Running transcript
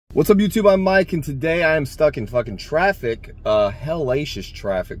What's up, YouTube? I'm Mike, and today I am stuck in fucking traffic, hellacious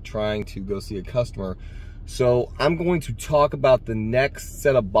traffic, trying to go see a customer. So I'm going to talk about the next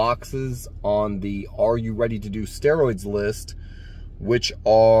set of boxes on the Are You Ready to Do Steroids list, which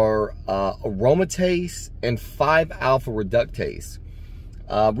are aromatase and 5-alpha-reductase.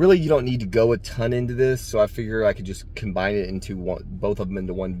 Really, you don't need to go a ton into this, so I figure I could just combine it into both of them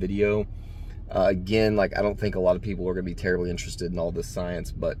into one video. Again, like, I don't think a lot of people are going to be terribly interested in all this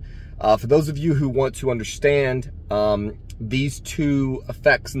science, but for those of you who want to understand these two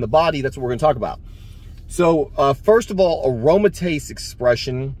effects in the body, that's what we're going to talk about. So first of all, aromatase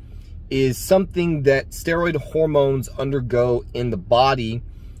expression is something that steroid hormones undergo in the body,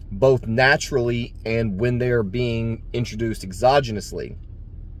 both naturally and when they are being introduced exogenously.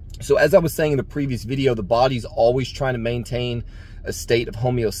 So as I was saying in the previous video, the body's always trying to maintain a state of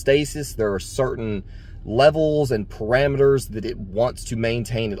homeostasis. There are certain levels and parameters that it wants to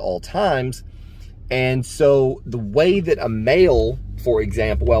maintain at all times. And so the way that a male, for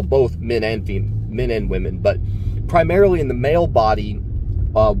example, well, both men and women, but primarily in the male body,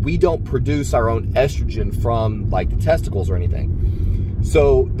 we don't produce our own estrogen from like the testicles or anything.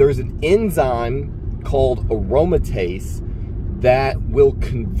 So there's an enzyme called aromatase that will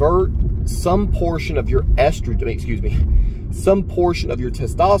convert some portion of your estrogen, some portion of your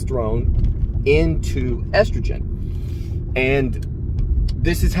testosterone into estrogen. And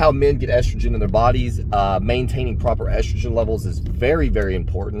this is how men get estrogen in their bodies. Maintaining proper estrogen levels is very, very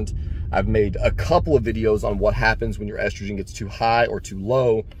important. I've made a couple of videos on what happens when your estrogen gets too high or too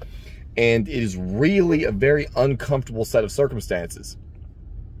low, and it is really a very uncomfortable set of circumstances.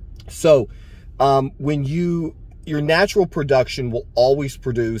 So when your natural production will always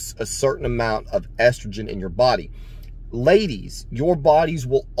produce a certain amount of estrogen in your body. Ladies, your bodies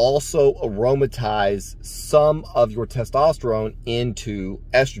will also aromatize some of your testosterone into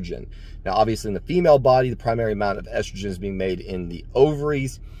estrogen. Now, obviously in the female body, the primary amount of estrogen is being made in the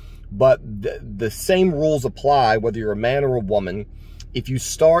ovaries, but the same rules apply whether you're a man or a woman. If you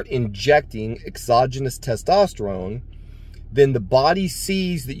start injecting exogenous testosterone, then the body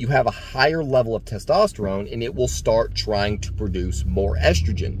sees that you have a higher level of testosterone and it will start trying to produce more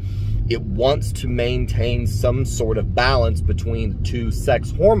estrogen. It wants to maintain some sort of balance between the two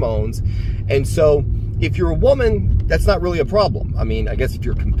sex hormones. And so if you're a woman, that's not really a problem. I mean, I guess if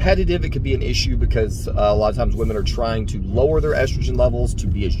you're competitive, it could be an issue because a lot of times women are trying to lower their estrogen levels to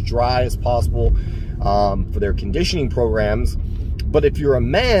be as dry as possible for their conditioning programs. But if you're a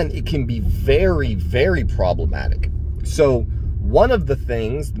man, it can be very, very problematic. So one of the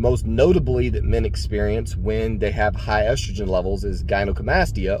things, most notably, that men experience when they have high estrogen levels is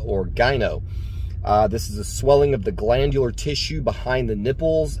gynecomastia, or gyno. This is a swelling of the glandular tissue behind the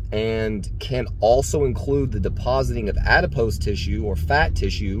nipples and can also include the depositing of adipose tissue or fat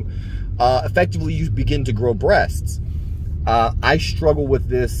tissue. Effectively, you begin to grow breasts. I struggle with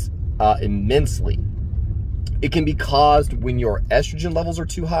this immensely. It can be caused when your estrogen levels are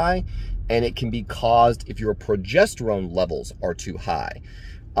too high, and it can be caused if your progesterone levels are too high.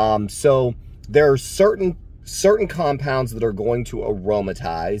 So there are certain compounds that are going to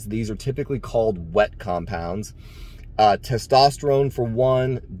aromatize. These are typically called wet compounds. Testosterone for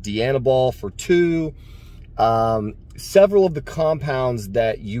one, dianabol for two. Several of the compounds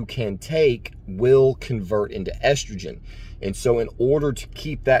that you can take will convert into estrogen. And so in order to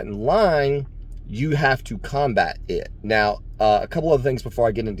keep that in line, you have to combat it. Now, a couple of things before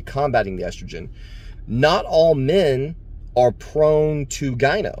I get into combating the estrogen. Not all men are prone to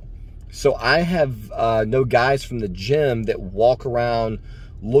gyno. So I have no guys from the gym that walk around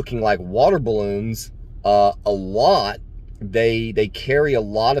looking like water balloons a lot. They carry a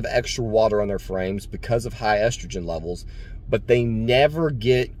lot of extra water on their frames because of high estrogen levels, but they never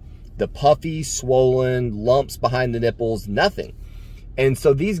get the puffy, swollen lumps behind the nipples, nothing. And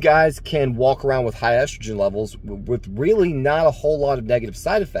so these guys can walk around with high estrogen levels with really not a whole lot of negative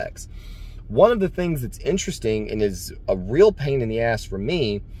side effects. One of the things that's interesting and is a real pain in the ass for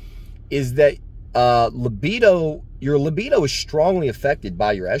me is that your libido is strongly affected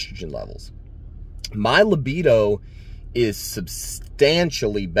by your estrogen levels. My libido is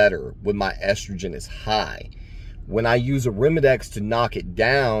substantially better when my estrogen is high. When I use Arimidex to knock it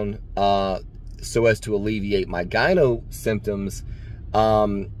down so as to alleviate my gyno symptoms,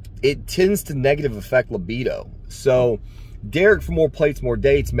 it tends to negative affect libido. So Derek from More Plates, More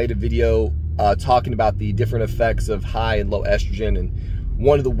Dates made a video talking about the different effects of high and low estrogen, and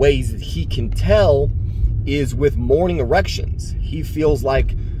one of the ways that he can tell is with morning erections. He feels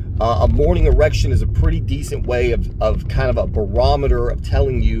like a morning erection is a pretty decent way of kind of a barometer of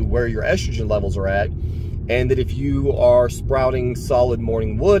telling you where your estrogen levels are at. and that if you are sprouting solid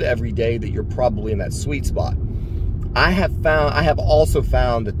morning wood every day, that you're probably in that sweet spot. I have also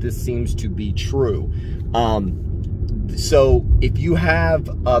found that this seems to be true. So if you have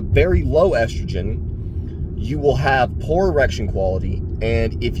a very low estrogen, you will have poor erection quality,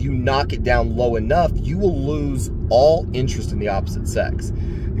 and if you knock it down low enough, you will lose all interest in the opposite sex.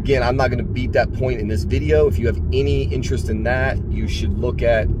 Again, I'm not going to beat that point in this video. If you have any interest in that, you should look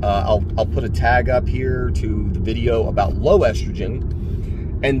at, I'll put a tag up here to the video about low estrogen.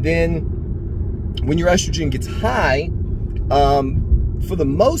 And then when your estrogen gets high, for the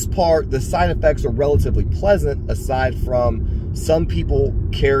most part, the side effects are relatively pleasant, aside from some people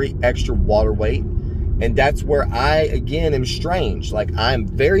carry extra water weight. And that's where I, again, am strange. Like, I'm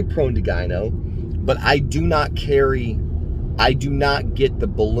very prone to gyno, but I do not get the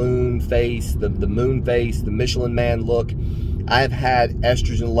balloon face, the moon face, the Michelin Man look. I have had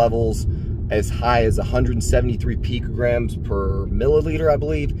estrogen levels as high as 173 picograms per milliliter, I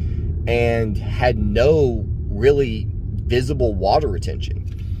believe, and had no really visible water retention.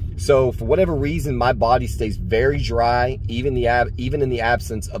 So for whatever reason, my body stays very dry, even in the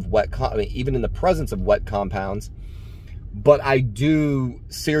absence of even in the presence of wet compounds. But I do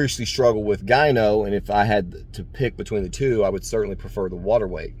seriously struggle with gyno, and if I had to pick between the two, I would certainly prefer the water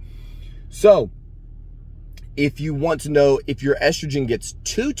weight. So if you want to know if your estrogen gets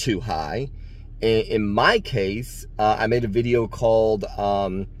too high, in my case, I made a video called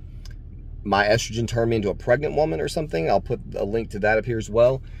My Estrogen Turned Me Into a Pregnant Woman or something. I'll put a link to that up here as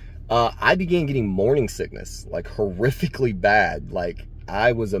well. I began getting morning sickness, like horrifically bad. Like,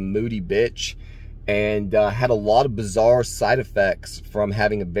 I was a moody bitch, and had a lot of bizarre side effects from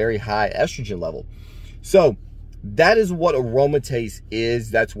having a very high estrogen level. So that is what aromatase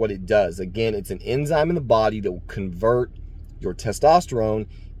is. That's what it does. Again, it's an enzyme in the body that will convert your testosterone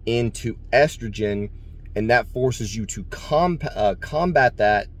into estrogen, and that forces you to combat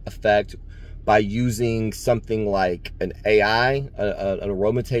that effect by using something like an an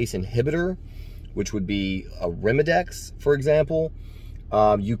aromatase inhibitor, which would be a Arimidex, for example.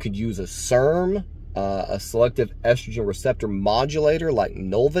 You could use a SERM, a selective estrogen receptor modulator like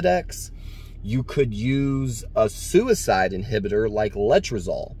Nolvadex. You could use a suicide inhibitor like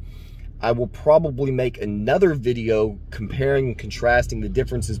Letrozole. I will probably make another video comparing and contrasting the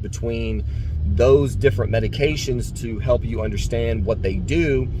differences between those different medications to help you understand what they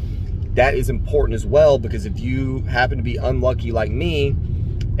do. That is important as well, because if you happen to be unlucky like me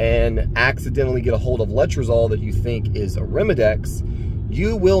and accidentally get a hold of Letrozole that you think is Arimidex,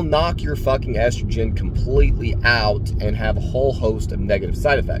 you will knock your fucking estrogen completely out and have a whole host of negative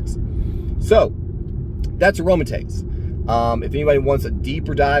side effects. So that's aromatase. If anybody wants a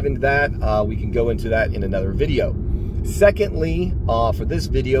deeper dive into that, we can go into that in another video. Secondly, for this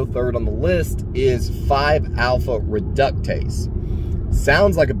video, third on the list is 5-alpha-reductase.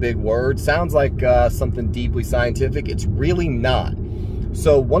 Sounds like a big word, sounds like something deeply scientific. It's really not.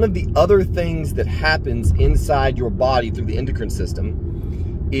 So one of the other things that happens inside your body through the endocrine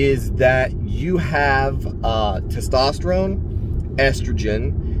system is that you have testosterone,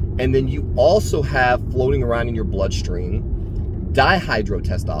 estrogen, and then you also have floating around in your bloodstream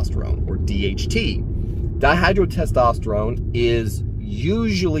dihydrotestosterone, or DHT. Dihydrotestosterone is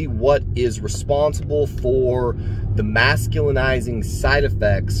usually what is responsible for the masculinizing side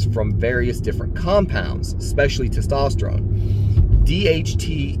effects from various different compounds, especially testosterone.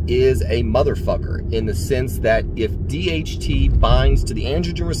 DHT is a motherfucker in the sense that if DHT binds to the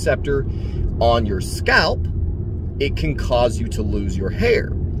androgen receptor on your scalp, it can cause you to lose your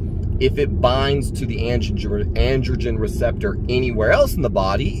hair. If it binds to the androgen receptor anywhere else in the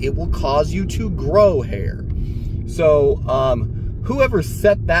body, it will cause you to grow hair. So whoever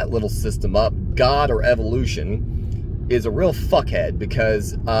set that little system up, God or evolution, is a real fuckhead,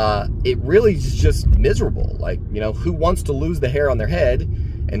 because it really is just miserable. Like, you know, who wants to lose the hair on their head,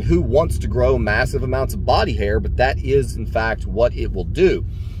 and who wants to grow massive amounts of body hair? But that is, in fact, what it will do.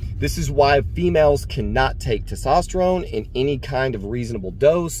 This is why females cannot take testosterone in any kind of reasonable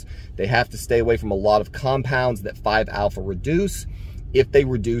dose. They have to stay away from a lot of compounds that 5-alpha reduce if they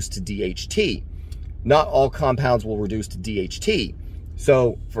reduce to DHT. Not all compounds will reduce to DHT.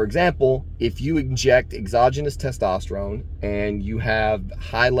 So, for example, if you inject exogenous testosterone and you have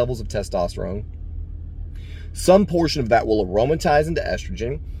high levels of testosterone, some portion of that will aromatize into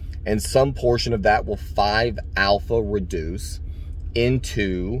estrogen, and some portion of that will 5-alpha reduce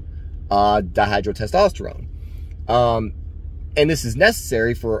into dihydrotestosterone. And this is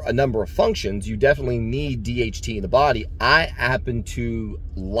necessary for a number of functions. You definitely need DHT in the body. I happen to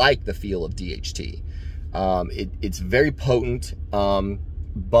like the feel of DHT. It's very potent.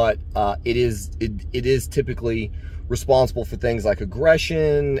 but it is typically responsible for things like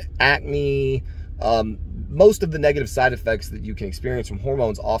aggression, acne. Most of the negative side effects that you can experience from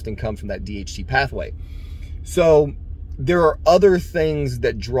hormones often come from that DHT pathway. So there are other things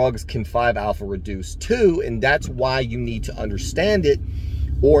that drugs can 5-alpha reduce too, and that's why you need to understand it,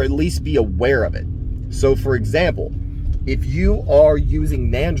 or at least be aware of it. So for example, if you are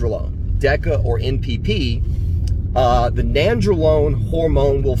using nandrolone, DECA, or NPP, the nandrolone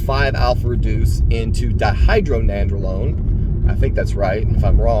hormone will 5-alpha reduce into dihydronandrolone. I think that's right. If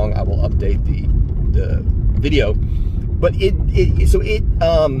I'm wrong, I will update the video. But it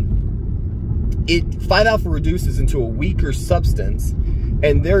 5-alpha reduces into a weaker substance,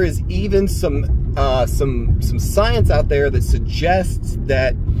 and there is even some science out there that suggests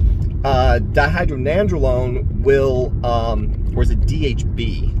that dihydronandrolone will, or is it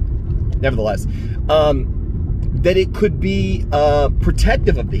DHB? Nevertheless, that it could be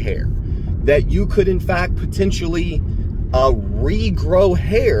protective of the hair, that you could in fact potentially regrow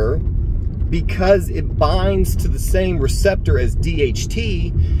hair because it binds to the same receptor as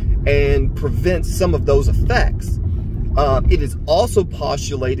DHT and prevents some of those effects. It is also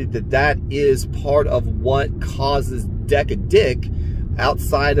postulated that that is part of what causes DECA dick,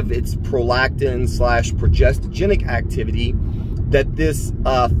 outside of its prolactin / progestogenic activity, that this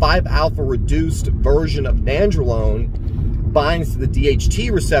 5-alpha reduced version of nandrolone binds to the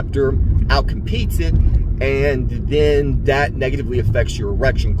DHT receptor, outcompetes it, and then that negatively affects your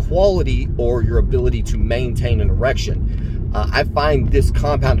erection quality or your ability to maintain an erection. I find this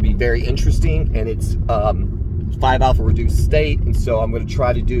compound to be very interesting, and it's 5-alpha reduced state, and so I'm going to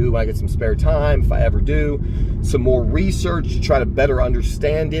try to do, when I get some spare time, if I ever do, some more research to try to better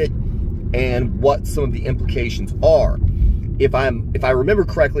understand it and what some of the implications are. If I remember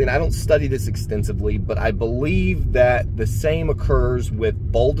correctly, and I don't study this extensively, but I believe that the same occurs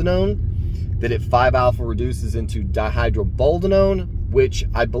with boldenone, that it 5-alpha reduces into dihydroboldenone, which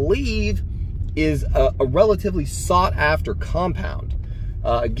I believe is a relatively sought after compound.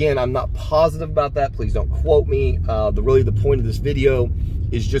 Again, I'm not positive about that. Please don't quote me. Really the point of this video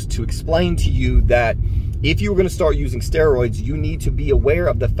is just to explain to you that if you were going to start using steroids, you need to be aware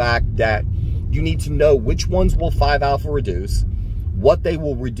of the fact that you need to know which ones will 5-alpha reduce, what they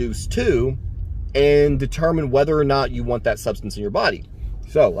will reduce to, and determine whether or not you want that substance in your body.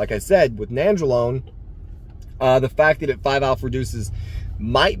 So, like I said, with nandrolone, the fact that it 5-alpha reduces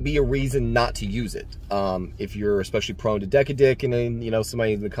might be a reason not to use it. If you're especially prone to DECA dick, and then, you know,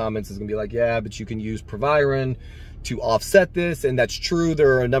 somebody in the comments is gonna be like, yeah, but you can use Proviron to offset this, and that's true.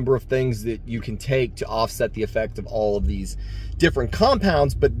 There are a number of things that you can take to offset the effect of all of these different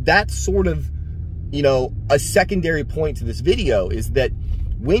compounds, but that's sort of, you know, a secondary point to this video, is that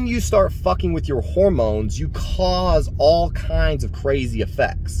when you start fucking with your hormones, you cause all kinds of crazy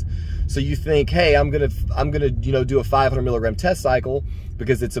effects. So you think, hey, I'm gonna you know, do a 500 milligram test cycle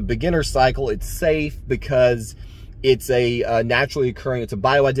because it's a beginner cycle, it's safe because it's a naturally occurring, it's a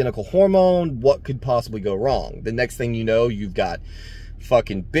bioidentical hormone. What could possibly go wrong? The next thing you know, you've got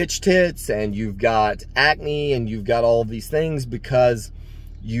fucking bitch tits, and you've got acne, and you've got all of these things because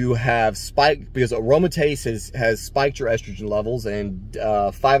you have spiked, because aromatase has spiked your estrogen levels, and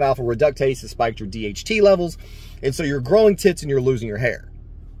 5-alpha reductase has spiked your DHT levels, and so you're growing tits and you're losing your hair.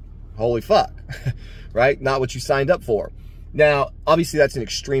 Holy fuck, right? Not what you signed up for. Now, obviously that's an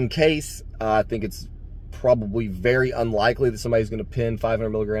extreme case. I think it's probably very unlikely that somebody's going to pin 500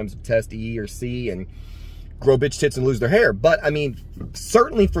 milligrams of test E or C and grow bitch tits and lose their hair. But I mean,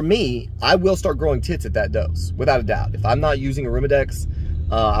 certainly for me, I will start growing tits at that dose, without a doubt. If I'm not using Aromadex,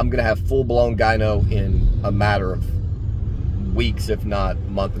 I'm going to have full-blown gyno in a matter of weeks, if not a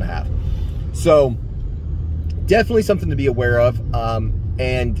month and a half. So definitely something to be aware of.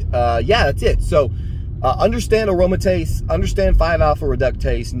 Yeah, that's it. So understand aromatase, understand 5-alpha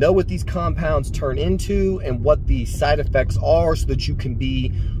reductase, know what these compounds turn into and what the side effects are so that you can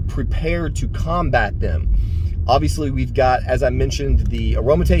be prepared to combat them. Obviously, we've got, as I mentioned, the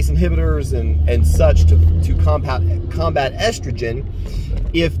aromatase inhibitors and such to combat estrogen.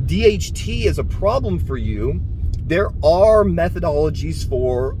 If DHT is a problem for you, there are methodologies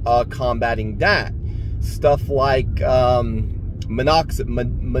for combating that. Stuff like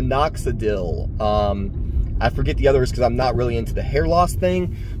minoxidil. I forget the others because I'm not really into the hair loss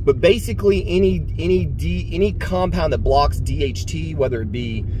thing. But basically, any compound that blocks DHT, whether it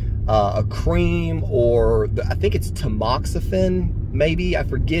be a cream or I think it's tamoxifen, maybe. I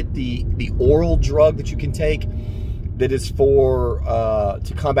forget the oral drug that you can take that is for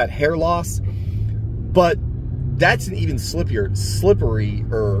to combat hair loss. But that's an even slippery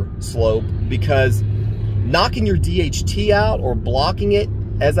slope, because knocking your DHT out or blocking it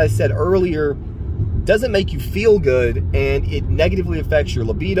as I said earlier, doesn't make you feel good, and it negatively affects your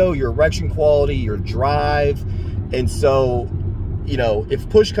libido, your erection quality, your drive. And so, you know, if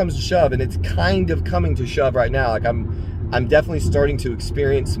push comes to shove, and it's kind of coming to shove right now, like I'm definitely starting to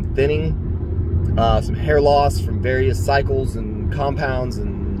experience some thinning, some hair loss from various cycles and compounds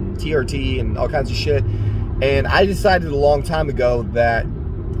and TRT and all kinds of shit. And I decided a long time ago that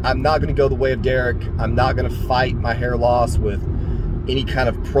I'm not going to go the way of Derek. I'm not going to fight my hair loss with any kind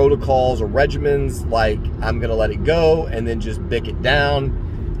of protocols or regimens. Like, I'm going to let it go and then just bick it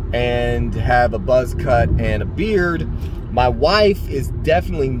down and have a buzz cut and a beard. My wife is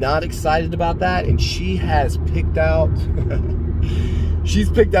definitely not excited about that, and she has picked out she's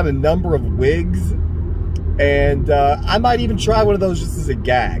picked out a number of wigs, and I might even try one of those just as a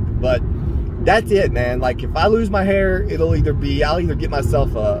gag. But that's it, man. Like, if I lose my hair, it'll either be, I'll either get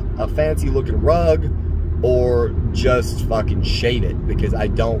myself a fancy looking rug or just fucking shade it, because I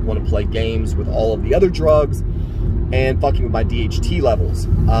don't want to play games with all of the other drugs and fucking with my DHT levels.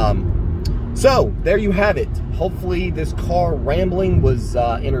 So there you have it. Hopefully this car rambling was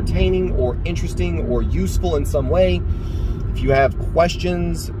entertaining or interesting or useful in some way. If you have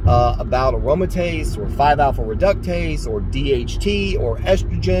questions about aromatase or 5-alpha-reductase or DHT or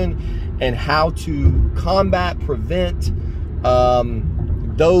estrogen and how to combat, prevent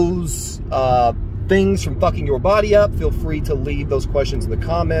those things from fucking your body up, feel free to leave those questions in the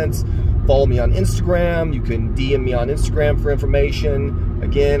comments. Follow me on Instagram. You can DM me on Instagram for information.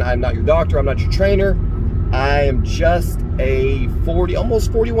 Again, I'm not your doctor. I'm not your trainer. I am just a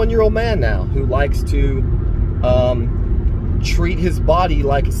almost 41-year-old man now who likes to treat his body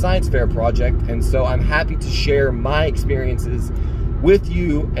like a science fair project. And so I'm happy to share my experiences with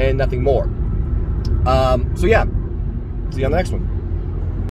you and nothing more. So yeah, see you on the next one.